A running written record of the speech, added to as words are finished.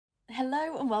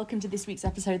Hello and welcome to this week's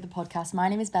episode of the podcast. My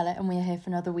name is Bella and we are here for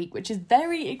another week, which is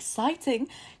very exciting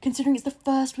considering it's the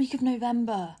first week of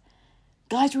November.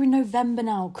 Guys, we're in November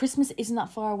now. Christmas isn't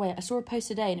that far away. I saw a post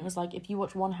today and it was like, if you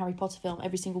watch one Harry Potter film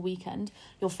every single weekend,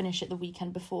 you'll finish it the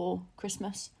weekend before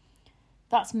Christmas.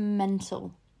 That's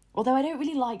mental. Although I don't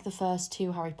really like the first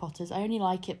two Harry Potters. I only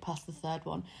like it past the third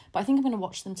one. But I think I'm going to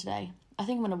watch them today. I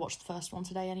think I'm going to watch the first one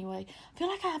today anyway. I feel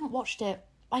like I haven't watched it.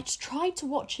 I just tried to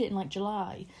watch it in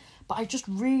July. But I just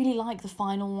really like the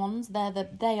final ones.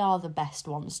 They are the best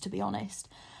ones, to be honest.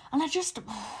 And I just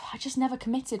never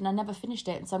committed and I never finished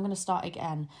it. And so I'm going to start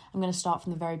again. I'm going to start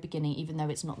from the very beginning, even though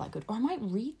it's not that good. Or I might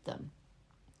read them.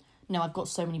 No, I've got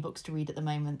so many books to read at the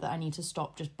moment that I need to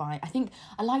stop just buying. I think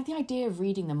I like the idea of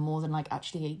reading them more than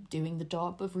actually doing the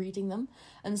job of reading them.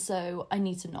 And so I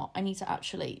need to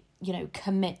actually,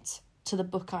 commit to the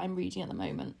book I'm reading at the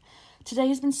moment. Today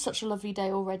has been such a lovely day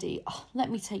already. Oh,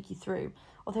 let me take you through.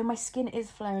 Although my skin is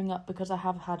flaring up because I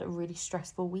have had a really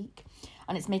stressful week.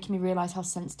 And it's making me realise how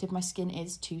sensitive my skin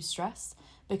is to stress.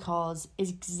 Because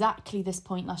it's exactly this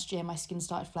point last year my skin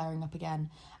started flaring up again.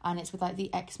 And it's with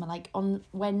the eczema. On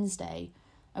Wednesday,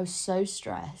 I was so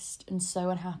stressed and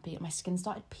so unhappy. And my skin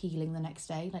started peeling the next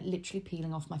day. Literally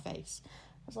peeling off my face. I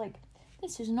was like,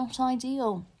 this is not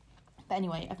ideal. But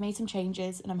anyway, I've made some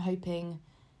changes and I'm hoping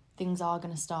things are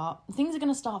going to start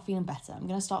feeling better. I'm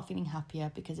going to start feeling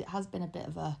happier because it has been a bit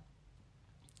of a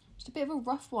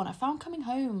rough one. I found coming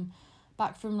home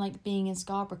back from being in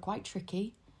Scarborough quite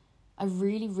tricky. I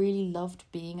really, really loved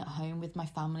being at home with my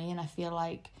family, and I feel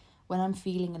like when I'm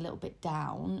feeling a little bit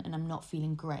down and I'm not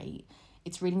feeling great,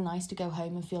 it's really nice to go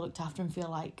home and feel looked after and feel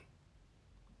like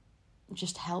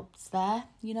just helped there,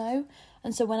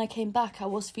 And so when I came back, I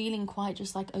was feeling quite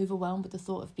just overwhelmed with the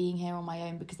thought of being here on my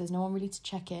own because there's no one really to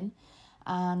check in.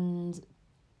 And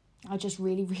I just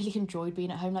really, really enjoyed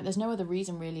being at home. There's no other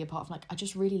reason really apart from I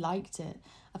just really liked it.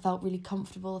 I felt really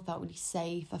comfortable. I felt really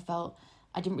safe.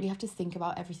 I didn't really have to think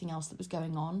about everything else that was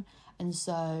going on. And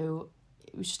so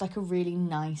it was just a really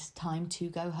nice time to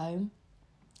go home.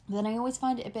 But then I always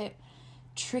find it a bit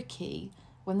tricky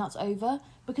when that's over,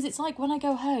 because it's when I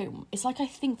go home, it's I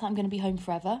think that I'm going to be home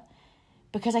forever,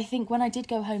 because I think when I did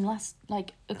go home last,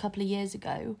 a couple of years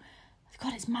ago,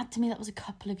 God, it's mad to me that was a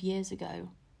couple of years ago.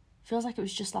 Feels like it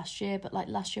was just last year, but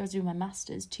last year I was doing my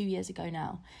masters 2 years ago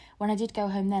now. When I did go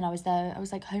home then, I was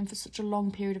home for such a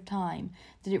long period of time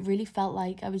that it really felt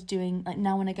like I was doing,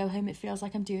 now when I go home, it feels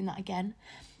like I'm doing that again.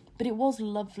 But it was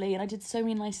lovely and I did so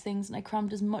many nice things and I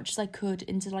crammed as much as I could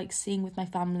into seeing with my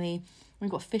family. We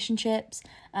got fish and chips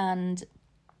and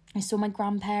I saw my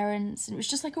grandparents and it was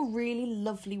just a really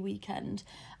lovely weekend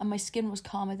and my skin was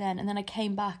calmer then. And then I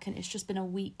came back and it's just been a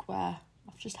week where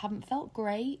I just haven't felt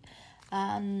great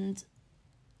and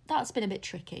that's been a bit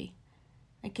tricky.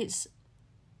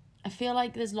 I feel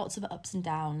like there's lots of ups and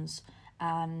downs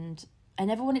and I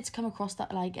never want it to come across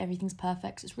that everything's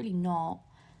perfect. It's really not.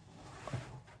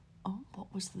 Oh,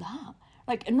 what was that?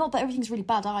 Not that everything's really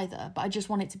bad either, but I just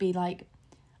want it to be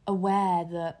aware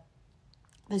that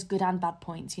there's good and bad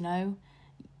points,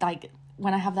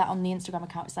 when I have that on the Instagram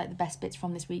account, it's the best bits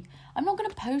from this week. I'm not going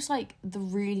to post the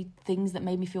really things that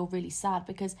made me feel really sad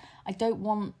because I don't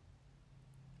want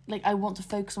I want to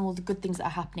focus on all the good things that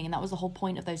are happening, and that was the whole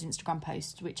point of those Instagram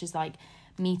posts, which is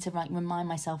me to remind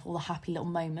myself all the happy little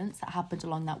moments that happened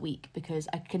along that week, because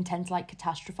I can tend to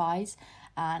catastrophize.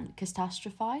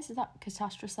 Is that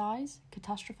catastrophize?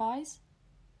 Catastrophize.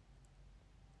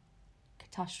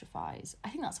 I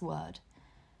think that's a word.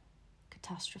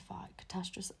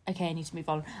 Catastrophize. Okay, I need to move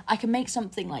on. I can make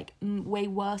something way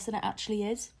worse than it actually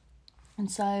is. And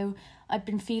so I've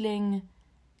been feeling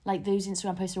those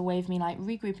Instagram posts are a way of me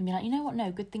regrouping, me you know what,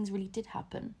 no, good things really did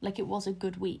happen. It was a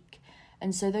good week.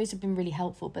 And so those have been really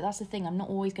helpful. But that's the thing, I'm not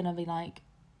always going to be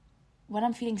when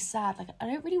I'm feeling sad, I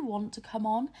don't really want to come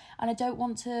on, and I don't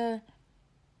want to,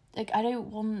 I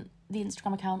don't want the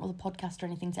Instagram account or the podcast or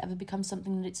anything to ever become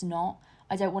something that it's not.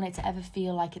 I don't want it to ever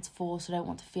feel like it's forced. I don't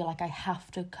want to feel like I have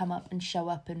to come up and show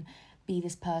up and be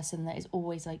this person that is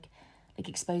always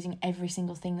exposing every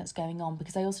single thing that's going on,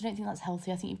 because I also don't think that's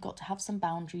healthy. I think you've got to have some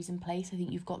boundaries in place. I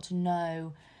think you've got to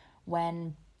know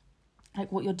when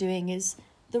what you're doing is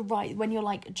the right, when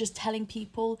you're just telling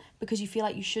people because you feel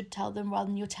like you should tell them rather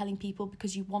than you're telling people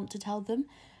because you want to tell them.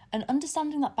 And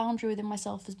understanding that boundary within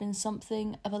myself has been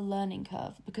something of a learning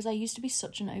curve, because I used to be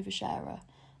such an oversharer,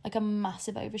 a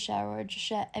massive oversharer. I just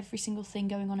share every single thing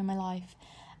going on in my life.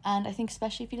 And I think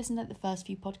especially if you listen to the first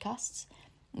few podcasts,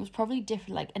 it was probably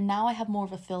different. And now I have more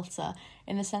of a filter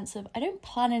in the sense of I don't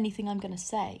plan anything I'm going to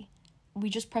say. We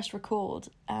just press record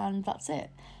and that's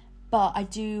it. But I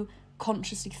do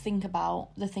consciously think about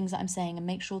the things that I'm saying and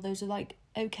make sure those are like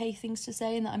okay things to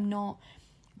say, and that I'm not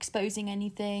exposing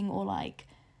anything or like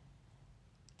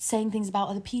saying things about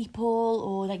other people,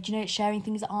 or like, you know, sharing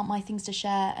things that aren't my things to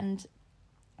share. And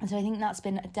so I think that's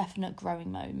been a definite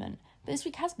growing moment. But this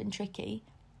week has been tricky,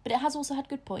 but it has also had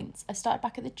good points. I started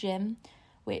back at the gym,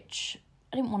 which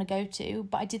I didn't want to go to,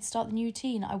 but I did start the new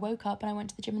routine. I woke up and I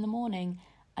went to the gym in the morning,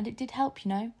 and it did help, you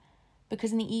know,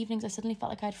 because in the evenings I suddenly felt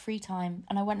like I had free time,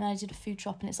 and I went and I did a food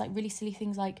shop, and it's like really silly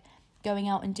things like going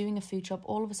out and doing a food shop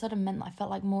all of a sudden meant that I felt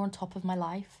like more on top of my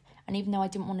life. And even though I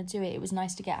didn't want to do it, it was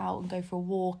nice to get out and go for a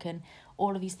walk, and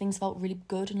all of these things felt really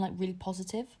good and like really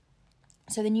positive.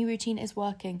 So the new routine is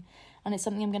working, and it's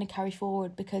something I'm going to carry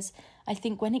forward, because I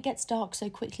think when it gets dark so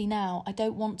quickly now, I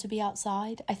don't want to be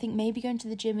outside. I think maybe going to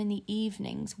the gym in the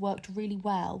evenings worked really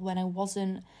well when I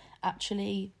wasn't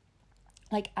actually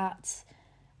when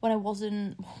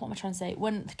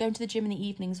going to the gym in the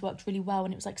evenings worked really well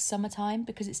when it was like summertime,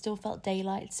 because it still felt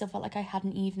daylight, it still felt like I had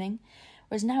an evening.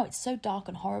 Whereas now it's so dark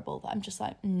and horrible that I'm just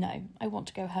like, no, I want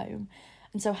to go home.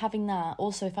 And so having that,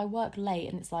 also if I work late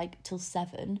and it's like till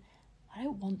 7, I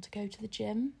don't want to go to the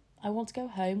gym. I want to go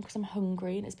home because I'm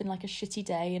hungry and it's been like a shitty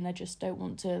day, and I just don't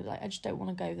want to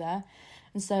go there.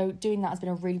 And so doing that has been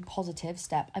a really positive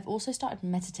step. I've also started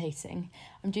meditating.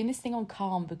 I'm doing this thing on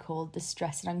Calm called the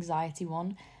stress and anxiety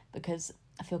one, because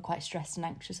I feel quite stressed and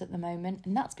anxious at the moment,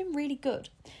 and that's been really good.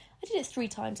 I did it 3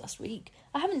 times last week.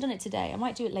 I haven't done it today. I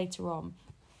might do it later on.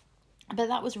 But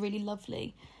that was really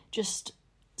lovely. Just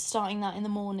starting that in the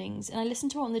mornings, and I listen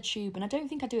to it on the tube, and I don't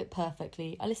think I do it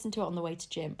perfectly. I listen to it on the way to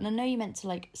gym, and I know you're meant to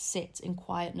like sit in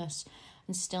quietness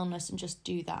and stillness and just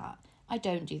do that. I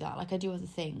don't do that, like I do other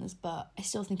things, but I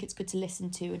still think it's good to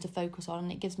listen to and to focus on,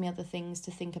 and it gives me other things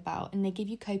to think about, and they give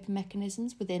you coping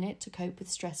mechanisms within it to cope with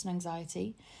stress and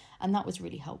anxiety, and that was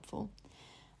really helpful.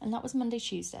 And that was Monday,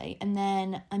 Tuesday, and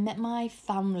then I met my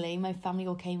family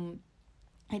all came,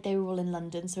 like they were all in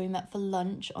London, so we met for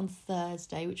lunch on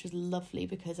Thursday, which was lovely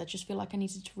because I just feel like I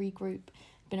needed to regroup.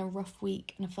 It's been a rough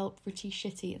week and I felt pretty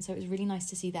shitty, and so it was really nice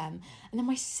to see them. And then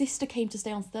my sister came to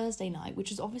stay on Thursday night,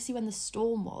 which was obviously when the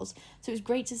storm was, so it was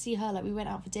great to see her. Like we went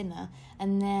out for dinner,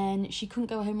 and then she couldn't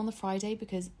go home on the Friday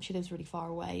because she lives really far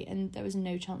away and there was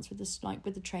no chance with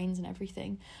the trains and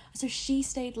everything. So she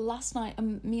stayed last night,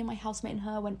 and me and my housemate and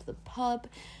her went to the pub,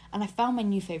 and I found my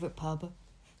new favourite pub.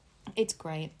 It's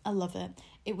great. I love it.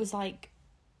 It was like,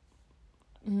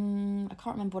 I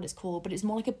can't remember what it's called, but it's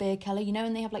more like a beer keller, you know,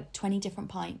 and they have like 20 different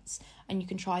pints and you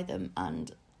can try them,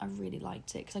 and I really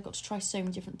liked it because I got to try so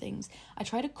many different things. I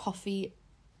tried a coffee,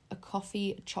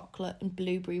 chocolate and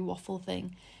blueberry waffle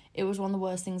thing. It was one of the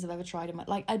worst things I've ever tried in my,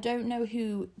 like, I don't know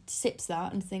who sips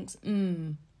that and thinks,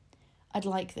 I'd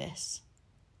like this.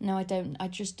 No, I don't. I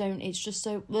just don't. It's just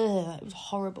so, it was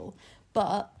horrible.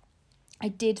 But I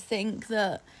did think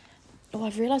that,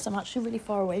 I've realised I'm actually really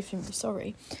far away from you,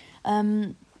 sorry.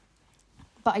 But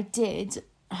I did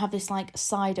have this like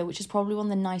cider, which is probably one of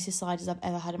the nicest ciders I've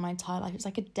ever had in my entire life. It's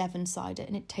like a Devon cider,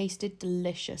 and it tasted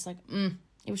delicious. Like,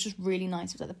 it was just really nice.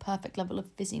 It was like the perfect level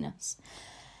of fizziness.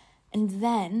 And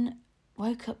then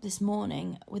woke up this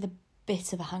morning with a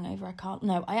bit of a hangover.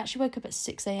 I actually woke up at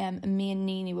 6 a.m. and me and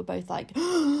Nini were both like,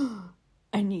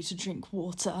 I need to drink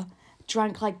water.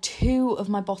 Drank like 2 of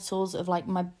my bottles of like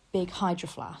my big Hydro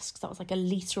flasks. That was like a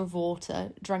litre of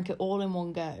water. Drank it all in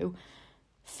one go.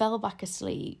 Fell back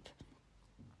asleep.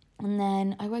 And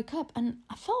then I woke up and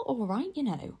I felt all right, you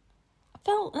know.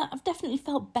 I've definitely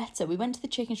felt better. We went to the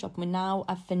chicken shop and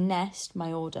I've finessed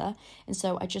my order. And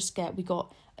so we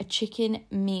got a chicken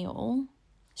meal,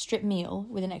 strip meal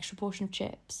with an extra portion of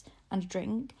chips and a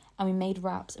drink. And we made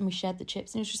wraps and we shared the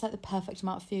chips, and it was just like the perfect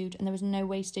amount of food, and there was no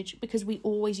wastage, because we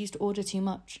always used to order too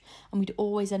much, and we'd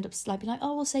always end up like being like,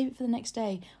 oh, we'll save it for the next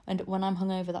day. And when I'm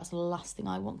hungover, that's the last thing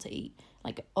I want to eat,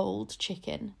 like old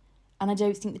chicken. And I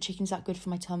don't think the chicken's that good for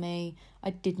my tummy.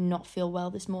 I did not feel well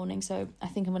this morning, so I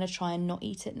think I'm going to try and not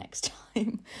eat it next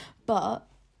time. But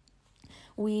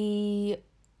we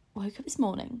woke up this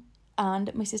morning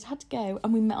and my sister had to go,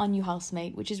 and we met our new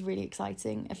housemate, which is really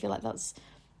exciting. I feel like that's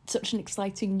such an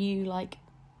exciting new, like,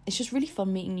 it's just really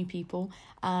fun meeting new people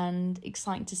and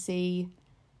exciting to see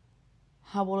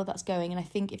how all of that's going. And I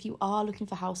think if you are looking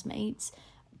for housemates,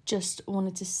 just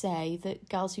wanted to say that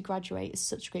Girls Who Graduate is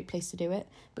such a great place to do it,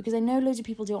 because I know loads of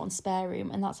people do it on Spare Room,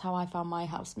 and that's how I found my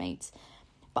housemates.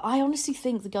 But I honestly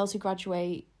think the Girls Who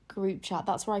Graduate group chat,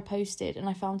 that's where I posted, and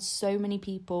I found so many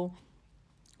people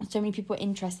were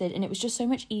interested, and it was just so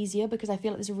much easier because I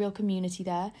feel like there's a real community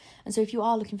there. And so if you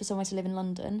are looking for somewhere to live in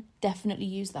London, definitely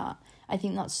use that. I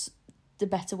think that's the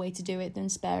better way to do it than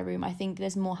Spare Room. I think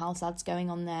there's more house ads going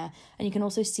on there, and you can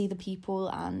also see the people,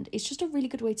 and it's just a really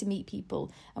good way to meet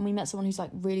people. And we met someone who's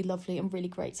like really lovely and really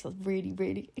great, so it's really,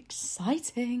 really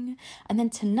exciting. And then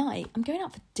tonight I'm going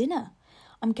out for dinner.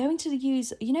 I'm going to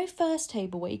use, First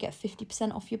Table, where you get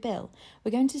 50% off your bill.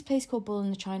 We're going to this place called Bull in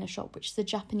the China Shop, which is a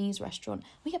Japanese restaurant.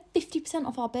 We get 50%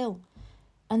 off our bill.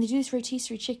 And they do this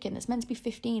rotisserie chicken that's meant to be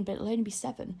 15, but it'll only be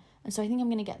 7. And so I think I'm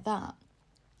going to get that.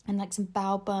 And like some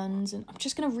bao buns. And I'm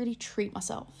just going to really treat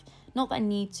myself. Not that I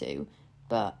need to,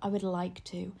 but I would like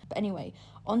to. But anyway,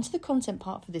 on to the content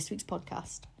part for this week's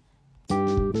podcast.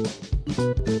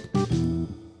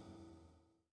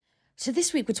 So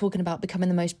this week we're talking about becoming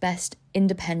the most best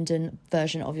independent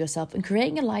version of yourself and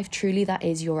creating a life truly that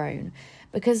is your own.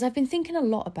 Because I've been thinking a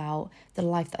lot about the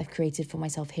life that I've created for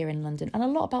myself here in London, and a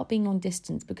lot about being long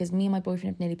distance, because me and my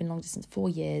boyfriend have nearly been long distance 4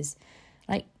 years,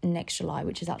 like next July,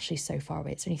 which is actually so far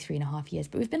away. It's only 3.5 years,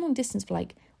 but we've been long distance for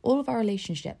like all of our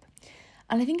relationship.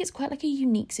 And I think it's quite like a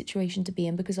unique situation to be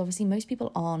in, because obviously most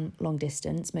people aren't long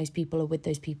distance. Most people are with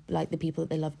those people, like the people that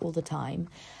they love all the time.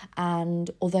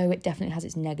 And although it definitely has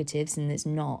its negatives and it's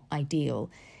not ideal,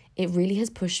 it really has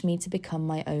pushed me to become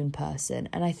my own person.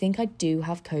 And I think I do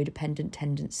have codependent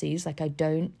tendencies. Like I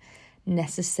don't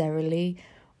necessarily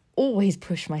always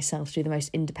push myself to do the most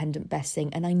independent best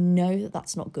thing, and I know that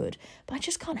that's not good, but I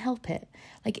just can't help it.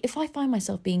 Like if I find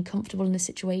myself being comfortable in a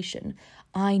situation,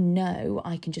 I know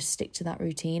I can just stick to that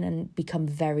routine and become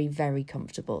very, very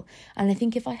comfortable. And I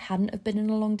think if I hadn't have been in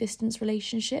a long distance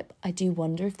relationship, I do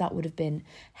wonder if that would have been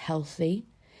healthy.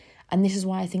 And this is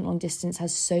why I think long distance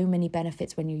has so many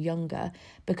benefits when you're younger,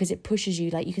 because it pushes you,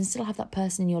 like you can still have that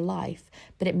person in your life,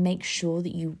 but it makes sure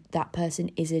that that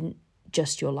person isn't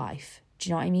just your life. Do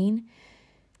you know what I mean?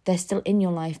 They're still in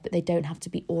your life, but they don't have to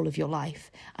be all of your life.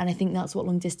 And I think that's what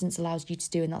long distance allows you to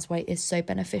do, and that's why it is so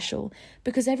beneficial.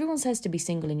 Because everyone says to be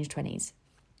single in your 20s,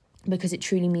 because it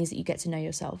truly means that you get to know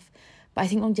yourself. But I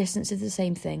think long distance is the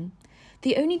same thing.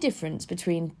 The only difference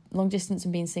between long distance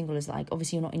and being single is like,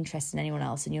 obviously you're not interested in anyone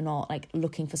else and you're not like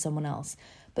looking for someone else.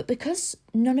 But because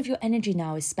none of your energy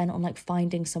now is spent on like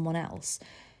finding someone else,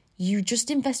 you just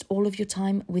invest all of your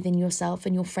time within yourself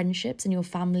and your friendships and your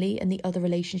family and the other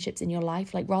relationships in your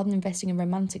life. Like rather than investing in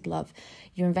romantic love,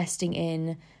 you're investing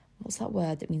in, what's that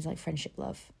word that means like friendship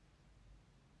love?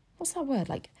 What's that word?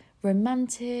 Like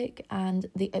romantic, and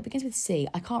it begins with C.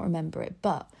 I can't remember it,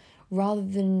 but rather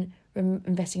than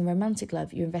investing in romantic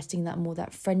love, you're investing in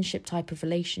that friendship type of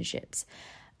relationships.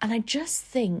 And I just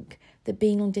think that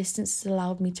being long distance has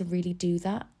allowed me to really do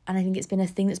that. And I think it's been a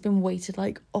thing that's been weighted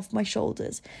like off my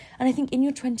shoulders. And I think in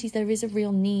your 20s, there is a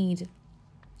real need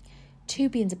to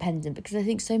be independent, because I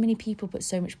think so many people put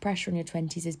so much pressure on your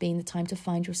 20s as being the time to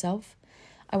find yourself.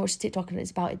 I watched a TikTok and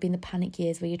it's about it being the panic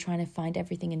years where you're trying to find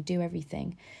everything and do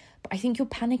everything. But I think you're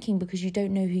panicking because you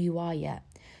don't know who you are yet.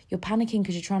 You're panicking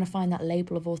because you're trying to find that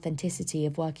label of authenticity,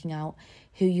 of working out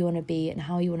who you want to be and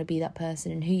how you want to be that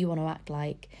person and who you want to act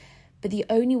like. But the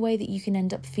only way that you can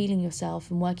end up feeling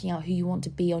yourself and working out who you want to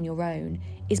be on your own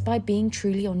is by being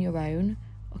truly on your own.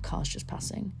 A car's just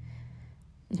passing.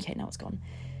 Okay, now it's gone.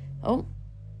 Oh,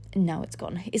 now it's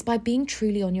gone. It's by being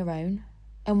truly on your own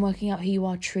and working out who you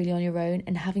are truly on your own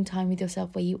and having time with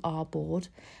yourself where you are bored.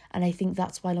 And I think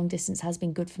that's why long distance has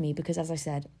been good for me, because as I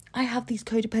said, I have these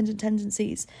codependent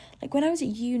tendencies. Like when I was at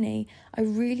uni, I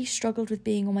really struggled with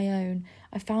being on my own.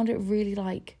 I found it really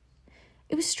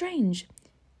it was strange.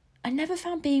 I never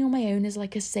found being on my own as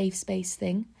like a safe space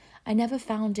thing. I never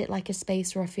found it like a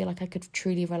space where I feel like I could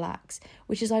truly relax,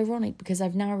 which is ironic because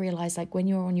I've now realised like when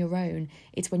you're on your own,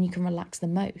 it's when you can relax the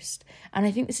most. And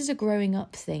I think this is a growing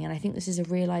up thing, and I think this is a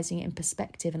realising it in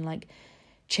perspective and like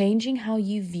changing how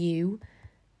you view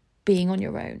being on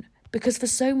your own. Because for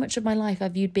so much of my life, I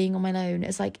viewed being on my own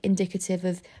as like indicative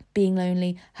of being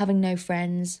lonely, having no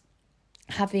friends,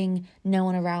 having no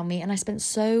one around me. And I spent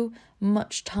so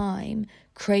much time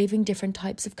craving different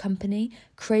types of company,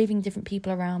 craving different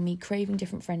people around me, craving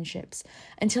different friendships,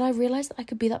 until I realised that I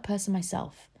could be that person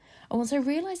myself. And once I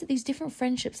realised that these different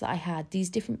friendships that I had, these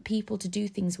different people to do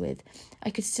things with, I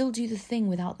could still do the thing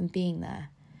without them being there.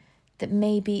 That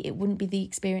maybe it wouldn't be the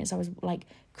experience I was like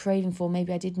craving for.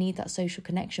 Maybe I did need that social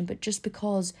connection, but just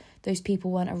because those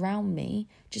people weren't around me,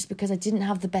 just because I didn't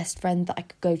have the best friend that I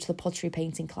could go to the pottery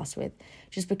painting class with,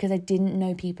 just because I didn't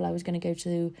know people I was going to go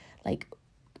to, like,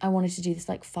 I wanted to do this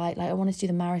like fight, like I wanted to do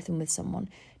the marathon with someone,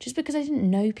 just because I didn't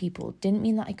know people didn't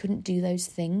mean that I couldn't do those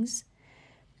things.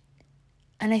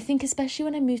 And I think especially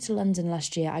when I moved to London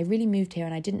last year, I really moved here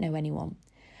and I didn't know anyone.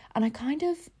 And I kind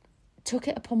of took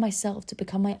it upon myself to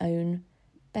become my own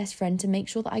best friend to make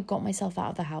sure that I got myself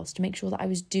out of the house, to make sure that I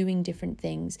was doing different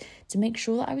things, to make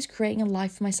sure that I was creating a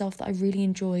life for myself that I really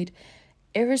enjoyed,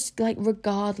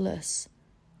 regardless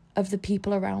of the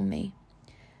people around me.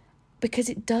 Because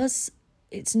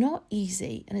it's not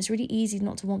easy, and it's really easy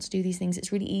not to want to do these things.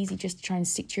 It's really easy just to try and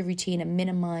stick to your routine and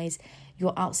minimize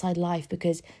your outside life,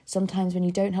 because sometimes when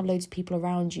you don't have loads of people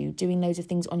around you, doing loads of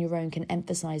things on your own can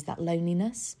emphasize that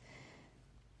loneliness.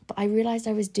 But I realized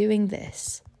I was doing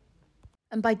this.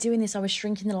 And by doing this, I was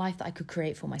shrinking the life that I could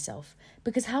create for myself.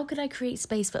 Because how could I create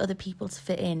space for other people to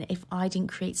fit in if I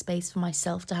didn't create space for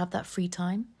myself to have that free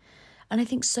time? And I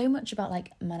think so much about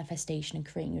like manifestation and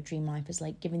creating your dream life is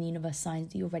like giving the universe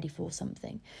signs that you're ready for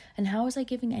something. And how was I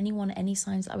giving anyone any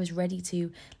signs that I was ready to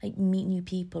like meet new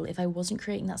people if I wasn't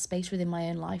creating that space within my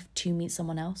own life to meet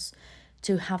someone else,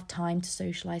 to have time to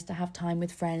socialize, to have time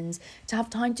with friends, to have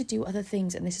time to do other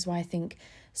things? And this is why I think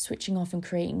switching off and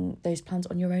creating those plans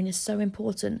on your own is so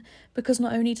important, because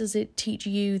not only does it teach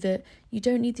you that you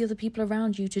don't need the other people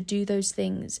around you to do those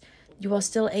things, you are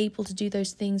still able to do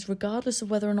those things regardless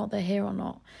of whether or not they're here or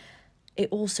not. It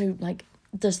also like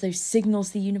does those signals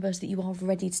to the universe that you are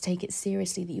ready to take it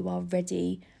seriously, that you are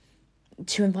ready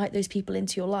to invite those people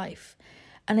into your life.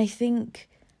 And I think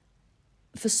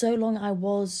for so long I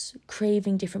was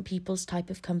craving different people's type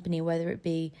of company, whether it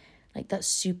be like that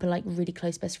super like really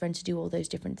close best friend to do all those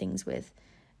different things with.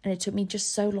 And it took me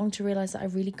just so long to realize that I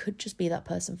really could just be that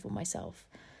person for myself.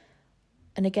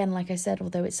 And again, like I said,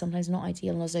 although it's sometimes not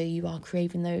ideal and although you are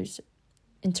craving those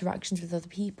interactions with other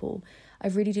people, I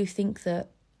really do think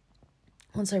that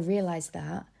once I realised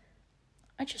that,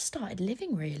 I just started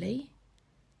living, really.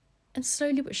 And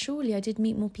slowly but surely I did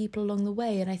meet more people along the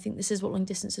way. And I think this is what long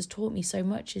distance has taught me so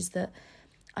much, is that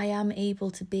I am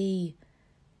able to be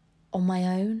on my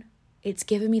own. It's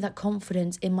given me that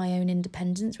confidence in my own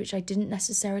independence, which I didn't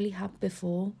necessarily have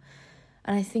before.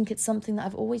 And I think it's something that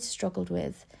I've always struggled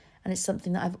with. And it's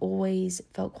something that I've always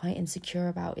felt quite insecure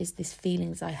about, is this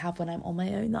feelings I have when I'm on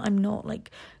my own, that I'm not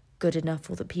like good enough,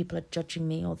 or that people are judging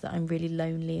me, or that I'm really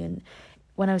lonely. And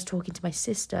when I was talking to my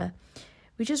sister,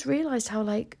 we just realised how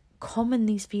like common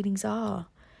these feelings are.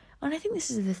 And I think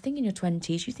this is the thing in your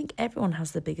 20s. You think everyone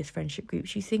has the biggest friendship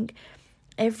groups. You think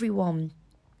everyone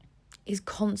is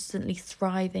constantly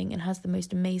thriving and has the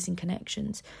most amazing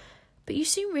connections. But you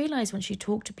soon realise once you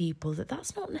talk to people that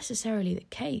that's not necessarily the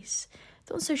case.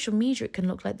 That on social media it can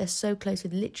look like they're so close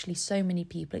with literally so many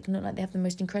people. It can look like they have the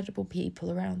most incredible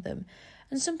people around them.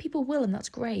 And some people will, and that's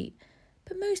great.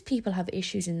 But most people have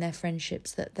issues in their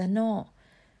friendships that they're not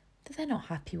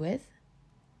happy with.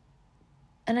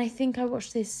 And I think I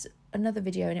watched another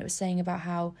video, and it was saying about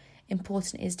how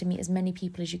important it is to meet as many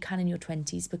people as you can in your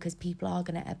 20s, because people are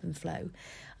going to ebb and flow.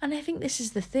 And I think this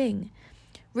is the thing.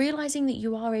 Realising that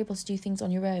you are able to do things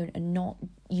on your own and not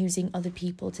using other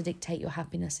people to dictate your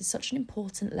happiness is such an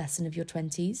important lesson of your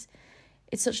 20s.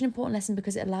 It's such an important lesson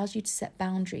because it allows you to set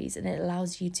boundaries, and it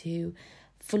allows you to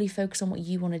fully focus on what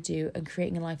you want to do and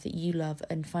creating a life that you love,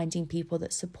 and finding people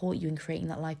that support you in creating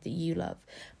that life that you love.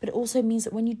 But it also means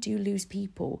that when you do lose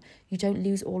people, you don't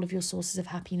lose all of your sources of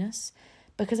happiness.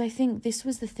 Because I think this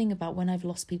was the thing about when I've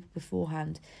lost people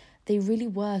beforehand. They really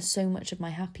were so much of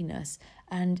my happiness,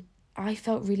 and I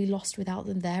felt really lost without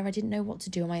them there. I didn't know what to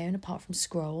do on my own apart from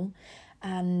scroll.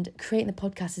 And creating the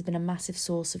podcast has been a massive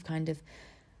source of kind of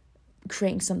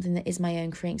creating something that is my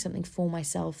own, creating something for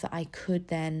myself that I could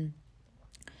then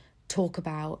talk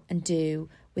about and do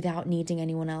without needing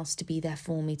anyone else to be there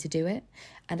for me to do it.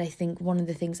 And I think one of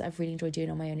the things I've really enjoyed doing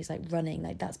on my own is like running.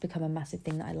 Like that's become a massive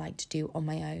thing that I like to do on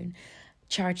my own.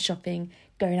 Charity shopping,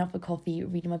 going out for coffee,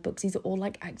 reading my books. These are all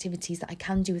like activities that I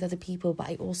can do with other people, but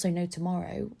I also know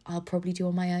tomorrow I'll probably do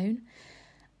on my own.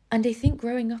 And I think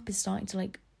growing up is starting to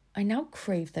I now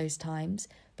crave those times,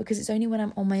 because it's only when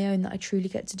I'm on my own that I truly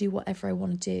get to do whatever I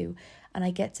want to do. And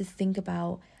I get to think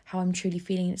about how I'm truly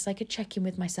feeling. It's like a check-in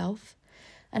with myself.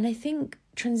 And I think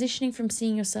transitioning from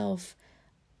seeing yourself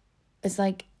as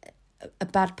like a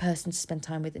bad person to spend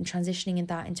time with, and transitioning in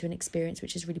that into an experience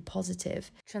which is really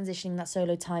positive, transitioning that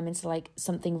solo time into like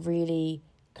something really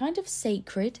kind of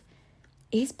sacred,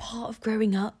 is part of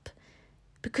growing up.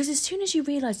 Because as soon as you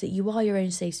realise that you are your own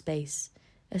safe space,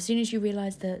 as soon as you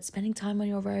realise that spending time on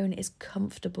your own is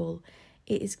comfortable,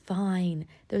 it is fine,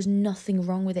 there's nothing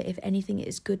wrong with it. If anything, it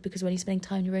is good, because when you're spending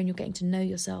time on your own, you're getting to know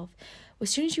yourself. Well,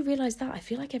 as soon as you realise that, I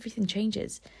feel like everything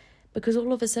changes. Because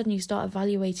all of a sudden you start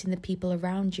evaluating the people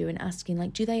around you and asking,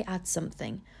 like, do they add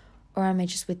something? Or am I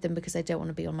just with them because I don't want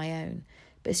to be on my own?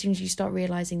 But as soon as you start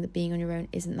realising that being on your own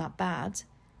isn't that bad,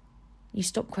 you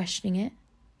stop questioning it.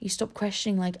 You stop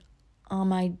questioning, like,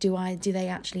 do they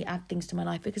actually add things to my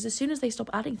life? Because as soon as they stop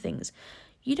adding things,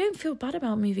 you don't feel bad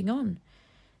about moving on.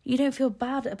 You don't feel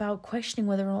bad about questioning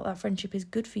whether or not that friendship is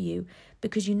good for you,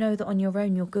 because you know that on your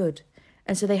own you're good.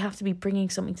 And so they have to be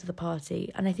bringing something to the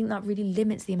party. And I think that really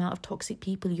limits the amount of toxic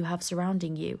people you have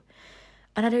surrounding you.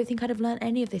 And I don't think I'd have learned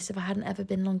any of this if I hadn't ever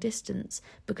been long distance,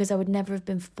 because I would never have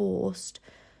been forced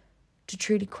to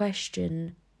truly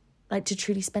question, like to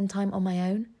truly spend time on my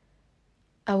own.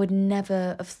 I would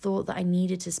never have thought that I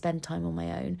needed to spend time on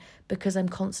my own because I'm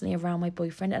constantly around my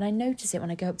boyfriend. And I notice it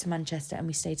when I go up to Manchester and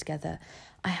we stay together.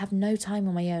 I have no time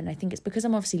on my own. I think it's because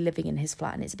I'm obviously living in his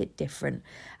flat and it's a bit different.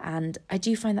 And I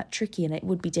do find that tricky, and it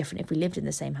would be different if we lived in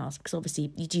the same house, because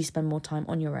obviously you do spend more time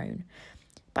on your own.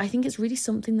 But I think it's really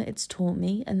something that it's taught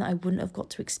me and that I wouldn't have got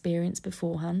to experience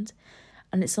beforehand.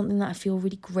 And it's something that I feel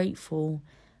really grateful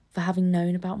for having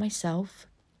known about myself.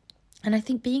 And I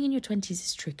think being in your 20s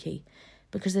is tricky,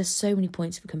 because there's so many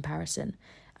points of comparison.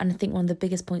 And I think one of the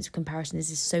biggest points of comparison is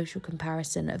this social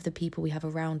comparison of the people we have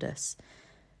around us.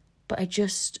 But I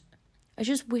just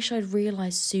wish I'd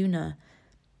realised sooner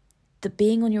that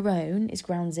being on your own is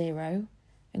ground zero,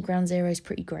 and ground zero is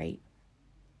pretty great.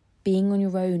 Being on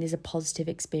your own is a positive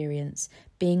experience.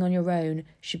 Being on your own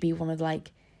should be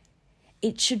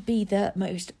it should be the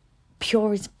most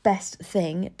purest, best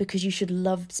thing, because you should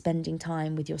love spending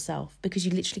time with yourself, because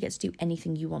you literally get to do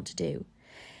anything you want to do.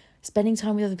 Spending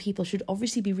time with other people should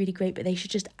obviously be really great, but they should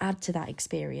just add to that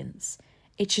experience.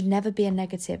 It should never be a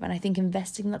negative. And I think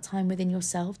investing that time within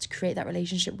yourself to create that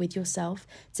relationship with yourself,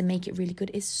 to make it really good,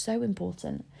 is so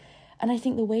important. And I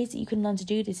think the ways that you can learn to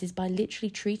do this is by literally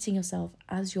treating yourself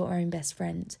as your own best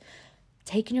friend,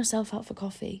 taking yourself out for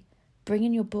coffee,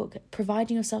 bringing your book,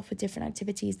 providing yourself with different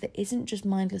activities that isn't just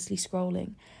mindlessly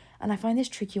scrolling. And I find this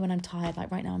tricky when I'm tired.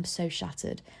 Like right now, I'm so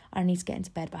shattered. I need to get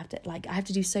into bed, but I have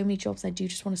to do so many jobs. I do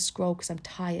just want to scroll because I'm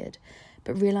tired.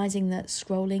 But realising that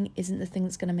scrolling isn't the thing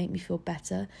that's going to make me feel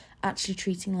better, actually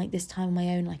treating like this time on my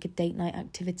own like a date night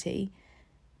activity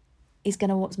is going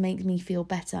to what makes me feel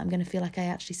better. I'm going to feel like I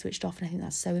actually switched off, and I think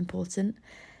that's so important.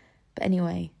 But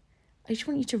anyway, I just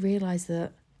want you to realise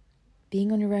that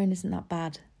being on your own isn't that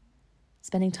bad.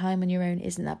 Spending time on your own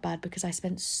isn't that bad, because I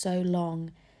spent so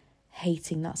long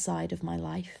hating that side of my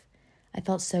life. I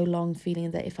felt so long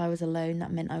feeling that if I was alone,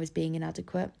 that meant I was being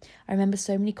inadequate. I remember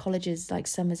so many colleges, like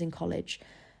summers in college,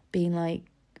 feeling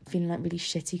really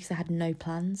shitty because I had no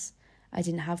plans. I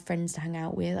didn't have friends to hang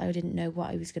out with. I didn't know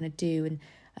what I was going to do, and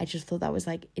I just thought that was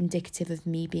indicative of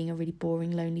me being a really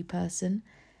boring, lonely person.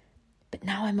 But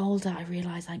now I'm older, I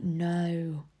realise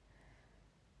no.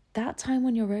 That time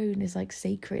on your own is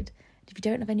sacred. If you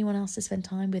don't have anyone else to spend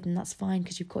time with, then that's fine,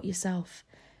 because you've got yourself.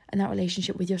 And that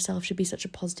relationship with yourself should be such a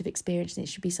positive experience, and it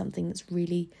should be something that's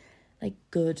really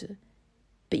good.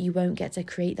 But you won't get to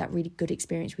create that really good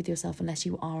experience with yourself unless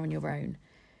you are on your own.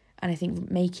 And I think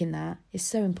making that is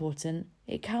so important.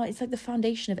 It's the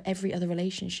foundation of every other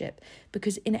relationship,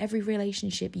 because in every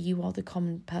relationship, you are the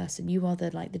common person. You are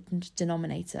the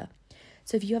denominator.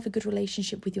 So if you have a good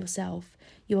relationship with yourself,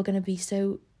 you are going to be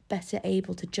so better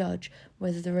able to judge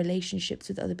whether the relationships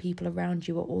with other people around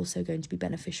you are also going to be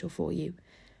beneficial for you.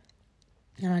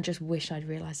 And I just wish I'd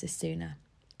realised this sooner.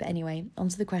 But anyway, on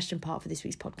to the question part for this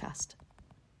week's podcast.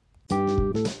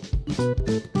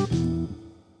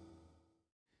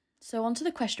 So on to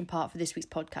the question part for this week's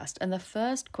podcast. And the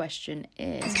first question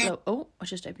is... I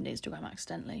just opened Instagram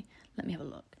accidentally. Let me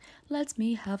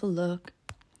have a look.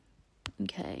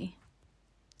 Okay.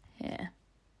 Here.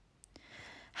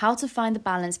 How to find the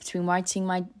balance between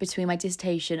between my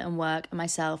dissertation and work and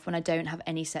myself when I don't have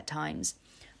any set times.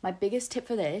 My biggest tip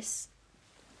for this,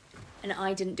 and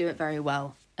I didn't do it very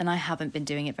well, and I haven't been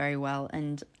doing it very well,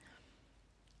 and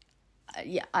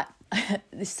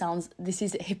this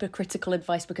is hypocritical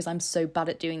advice because I'm so bad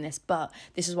at doing this, but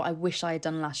this is what I wish I had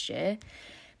done last year,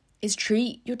 is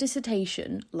treat your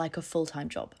dissertation like a full-time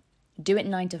job. Do it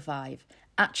 9 to 5.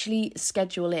 Actually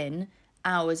schedule in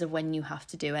hours of when you have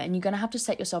to do it, and you're going to have to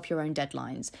set yourself your own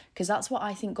deadlines, because that's what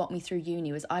I think got me through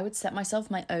uni, was I would set myself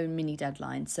my own mini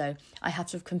deadlines. So I have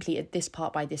to have completed this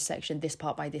part by this section, this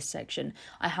part by this section.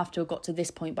 I have to have got to this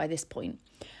point by this point.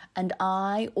 And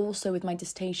I also, with my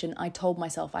dissertation, I told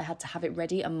myself I had to have it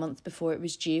ready a month before it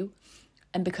was due.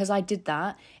 And because I did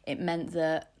that, it meant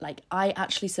that I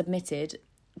actually submitted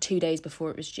 2 days before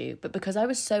it was due. But because I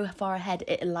was so far ahead,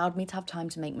 it allowed me to have time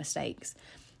to make mistakes.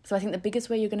 So I think the biggest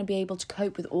way you're going to be able to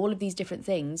cope with all of these different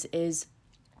things is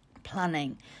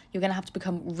planning. You're going to have to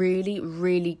become really,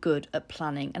 really good at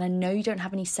planning. And I know you don't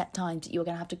have any set times. You're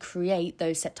going to have to create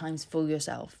those set times for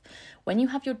yourself. When you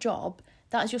have your job,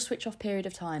 that is your switch off period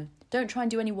of time. Don't try and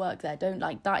do any work there.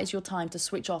 That is your time to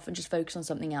switch off and just focus on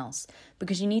something else,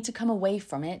 because you need to come away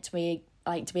from it to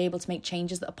like to be able to make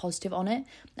changes that are positive on it.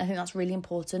 I think that's really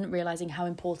important, realising how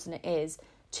important it is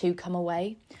to come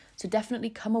away. So definitely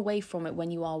come away from it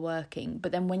when you are working,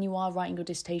 but then when you are writing your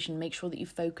dissertation, make sure that you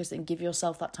focus and give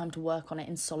yourself that time to work on it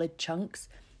in solid chunks.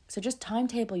 So just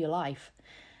timetable your life.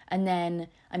 And then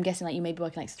I'm guessing like you may be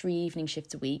working like 3 evening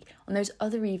shifts a week. On those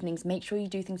other evenings, make sure you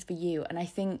do things for you. And I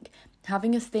think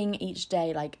having a thing each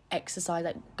day, like exercise,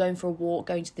 like going for a walk,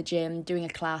 going to the gym, doing a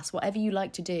class, whatever you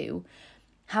like to do,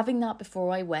 having that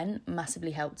before I went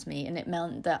massively helped me. And it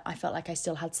meant that I felt like I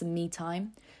still had some me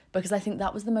time, because I think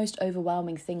that was the most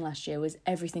overwhelming thing last year, was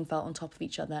everything felt on top of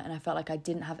each other. And I felt like I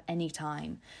didn't have any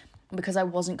time, because I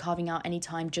wasn't carving out any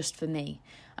time just for me.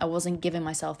 I wasn't giving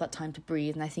myself that time to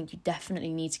breathe. And I think you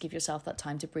definitely need to give yourself that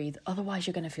time to breathe. Otherwise,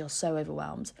 you're going to feel so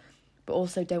overwhelmed. But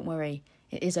also, don't worry.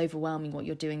 It is overwhelming what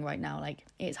you're doing right now. Like,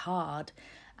 it's hard.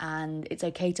 And it's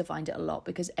okay to find it a lot,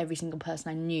 because every single person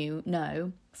I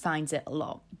know finds it a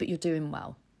lot. But you're doing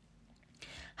well.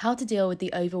 How to deal with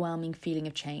the overwhelming feeling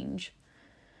of change.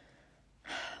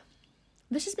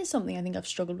 This has been something I think I've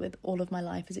struggled with all of my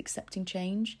life, is accepting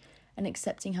change. And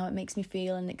accepting how it makes me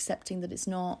feel, and accepting that it's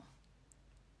not...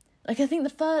 Like, I think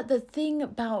the thing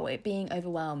about it being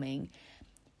overwhelming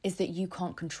is that you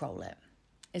can't control it.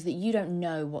 Is that you don't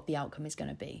know what the outcome is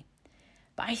going to be.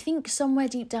 But I think somewhere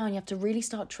deep down you have to really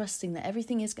start trusting that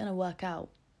everything is going to work out.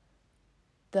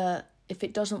 That if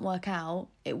it doesn't work out,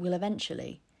 it will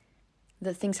eventually.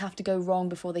 That things have to go wrong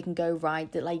before they can go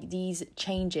right. That like these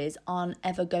changes aren't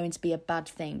ever going to be a bad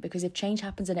thing, because if change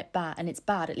happens and it's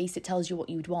bad, at least it tells you what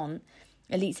you'd want.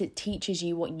 At least it teaches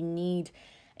you what you need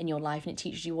in your life, and it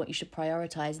teaches you what you should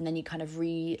prioritize, and then you kind of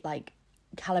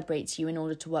calibrates you in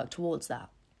order to work towards that.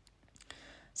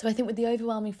 So I think with the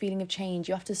overwhelming feeling of change,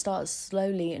 you have to start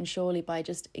slowly and surely by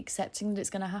just accepting that it's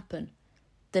going to happen.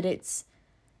 That it's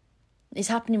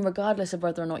happening regardless of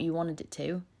whether or not you wanted it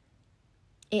to.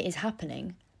 It is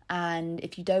happening, and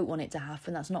if you don't want it to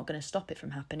happen, that's not going to stop it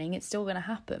from happening. It's still going to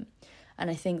happen. And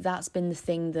I think that's been the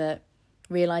thing, that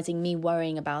realising me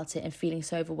worrying about it and feeling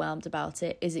so overwhelmed about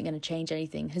it isn't going to change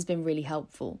anything has been really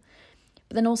helpful.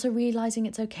 But then also realising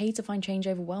it's okay to find change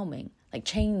overwhelming. Like,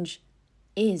 change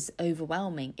is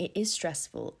overwhelming. It is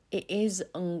stressful. It is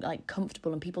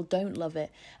comfortable, and people don't love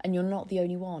it, and you're not the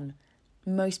only one.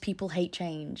 Most people hate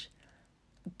change.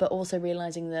 But also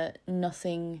realising that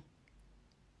nothing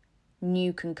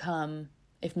new can come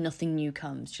if nothing new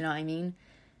comes. Do you know what I mean?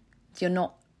 If you're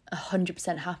not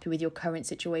 100% happy with your current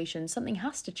situation, something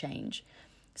has to change.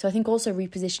 So I think also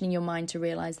repositioning your mind to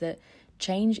realise that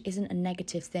change isn't a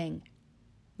negative thing.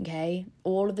 Okay?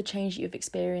 All of the change that you've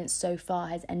experienced so far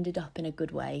has ended up in a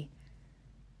good way.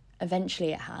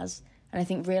 Eventually it has. And I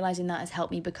think realising that has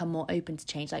helped me become more open to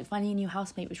change. Like, finding a new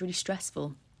housemate was really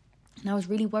stressful, and I was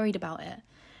really worried about it.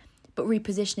 But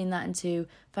repositioning that into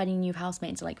finding a new housemate,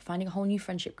 into like finding a whole new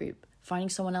friendship group, finding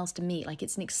someone else to meet, like,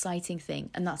 it's an exciting thing,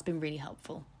 and that's been really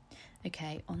helpful.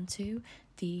 Okay, on to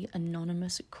the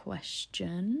anonymous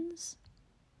questions.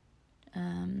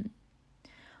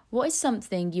 What is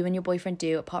something you and your boyfriend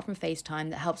do apart from FaceTime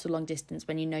that helps with long distance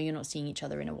when you know you're not seeing each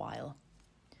other in a while?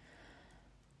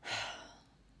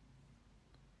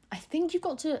 I think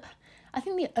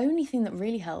the only thing that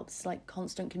really helps is like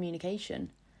constant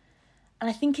communication. And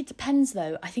I think it depends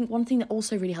though. I think one thing that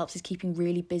also really helps is keeping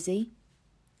really busy.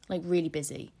 Like, really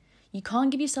busy. You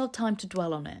can't give yourself time to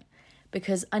dwell on it.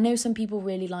 Because I know some people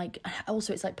really like,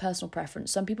 also it's like personal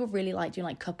preference. Some people really like doing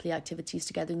like coupley activities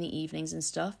together in the evenings and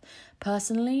stuff.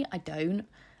 Personally, I don't.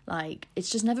 Like, it's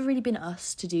just never really been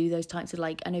us to do those types of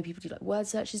like, I know people do like word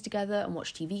searches together and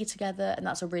watch TV together, and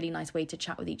that's a really nice way to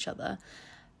chat with each other.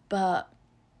 But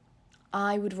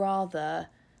I would rather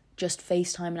just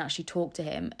FaceTime and actually talk to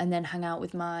him and then hang out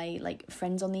with my like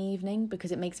friends on the evening,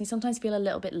 because it makes me sometimes feel a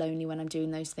little bit lonely when I'm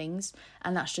doing those things.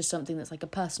 And that's just something that's like a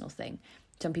personal thing.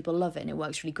 Some people love it and it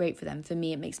works really great for them. For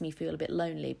me, it makes me feel a bit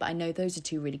lonely. But I know those are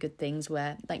two really good things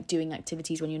where like doing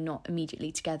activities when you're not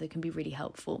immediately together can be really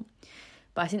helpful.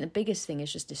 But I think the biggest thing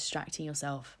is just distracting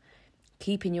yourself,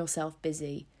 keeping yourself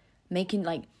busy, making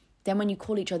like, then when you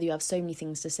call each other, you have so many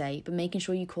things to say, but making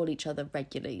sure you call each other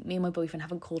regularly. Me and my boyfriend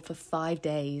haven't called for 5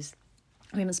 days.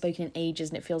 We haven't spoken in ages,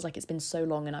 and it feels like it's been so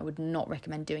long, and I would not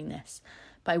recommend doing this.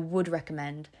 But I would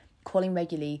recommend calling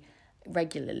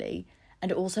regularly,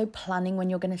 and also planning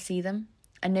when you're going to see them.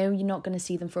 I know you're not going to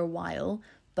see them for a while,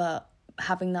 but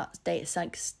having that date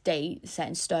set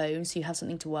in stone so you have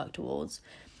something to work towards.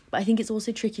 But I think it's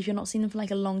also tricky if you're not seeing them for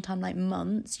like a long time, like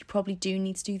months. You probably do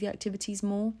need to do the activities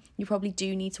more. You probably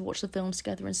do need to watch the films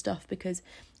together and stuff, because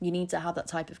you need to have that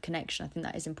type of connection. I think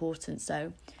that is important.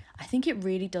 So I think it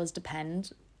really does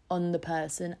depend on the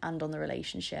person and on the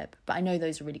relationship. But I know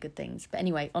those are really good things. But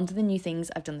anyway, on to the new things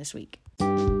I've done this week.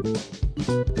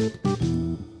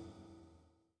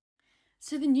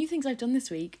 So the new things I've done this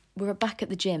week, we're back at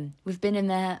the gym. We've been in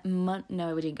there,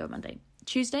 no, we didn't go Monday.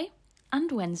 Tuesday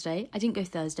and Wednesday. I didn't go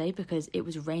Thursday because it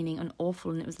was raining and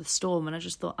awful and it was the storm and I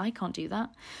just thought, I can't do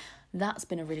that. That's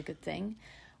been a really good thing.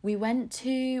 We're going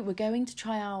to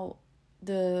try out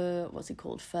the,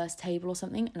 first table or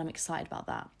something, and I'm excited about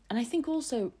that. And I think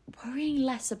also worrying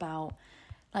less about,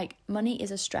 like, money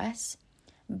is a stress,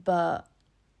 but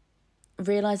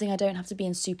realising I don't have to be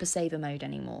in super saver mode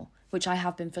anymore, which I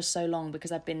have been for so long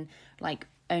because I've been, like,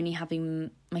 only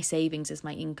having my savings as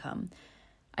my income.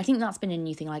 I think that's been a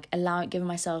new thing, like, giving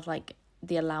myself, like,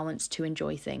 the allowance to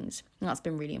enjoy things. And that's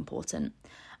been really important.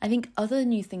 I think other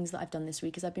new things that I've done this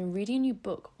week is I've been reading a new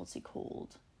book. What's it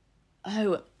called?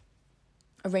 Oh,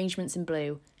 Arrangements in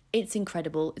Blue. It's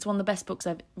incredible. It's one of the best books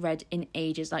I've read in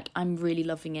ages. Like, I'm really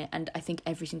loving it, and I think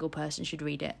every single person should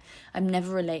read it. I've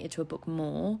never related to a book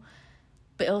more,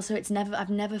 but also I've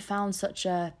never found such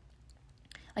a,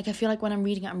 like, I feel like when I'm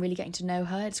reading it, I'm really getting to know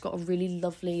her. It's got a really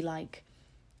lovely, like,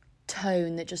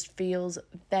 tone that just feels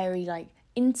very, like,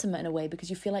 intimate in a way, because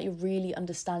you feel like you're really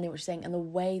understanding what she's saying, and the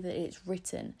way that it's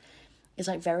written is,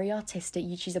 like, very artistic.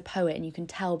 She's a poet, and you can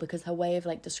tell because her way of,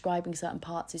 like, describing certain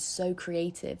parts is so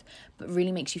creative, but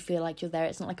really makes you feel like you're there.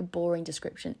 It's not like a boring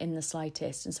description in the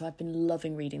slightest, and so I've been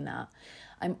loving reading that.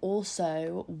 I'm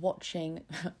also watching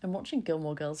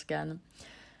Gilmore Girls again,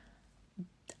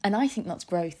 and I think that's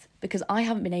growth, because I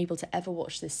haven't been able to ever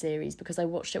watch this series because I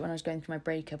watched it when I was going through my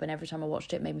breakup, and every time I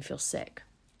watched it, it made me feel sick,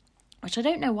 which I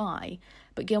don't know why,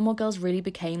 but Gilmore Girls really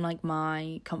became, like,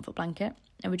 my comfort blanket.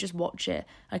 I would just watch it.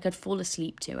 Like, I'd fall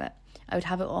asleep to it. I would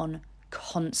have it on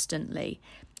constantly.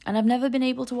 And I've never been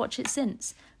able to watch it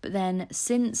since. But then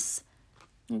since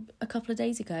a couple of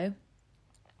days ago,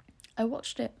 I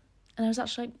watched it. And I was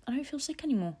actually like, I don't feel sick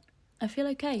anymore. I feel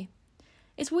okay.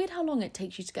 It's weird how long it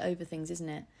takes you to get over things, isn't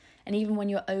it? And even when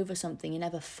you're over something, you're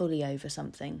never fully over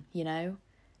something, you know?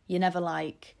 You're never,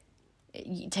 like,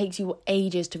 it takes you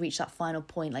ages to reach that final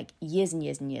point, like years and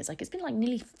years and years. Like, it's been like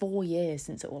nearly 4 years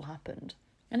since it all happened.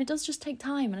 And it does just take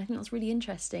time, and I think that's really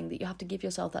interesting that you have to give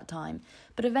yourself that time.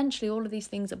 But eventually, all of these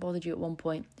things that bothered you at one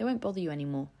point, they won't bother you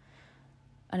anymore.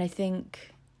 And I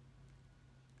think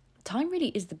time really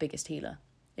is the biggest healer.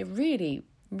 It really,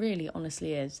 really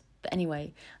honestly is. But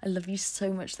anyway, I love you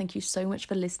so much. Thank you so much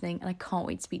for listening, and I can't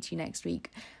wait to speak to you next week.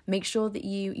 Make sure that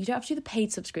you don't have to do the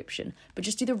paid subscription, but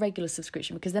just do the regular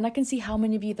subscription, because then I can see how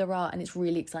many of you there are, and it's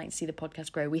really exciting to see the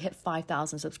podcast grow. We hit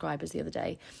 5,000 subscribers the other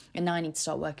day, and now I need to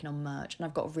start working on merch, and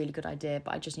I've got a really good idea,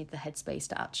 but I just need the headspace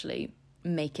to actually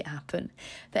make it happen.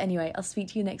 But anyway, I'll speak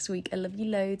to you next week. I love you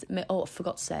loads. Oh, I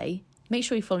forgot to say, make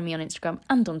sure you follow me on Instagram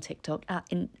and on TikTok at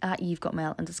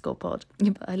You'veGotMail_pod.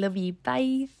 I love you.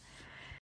 Bye.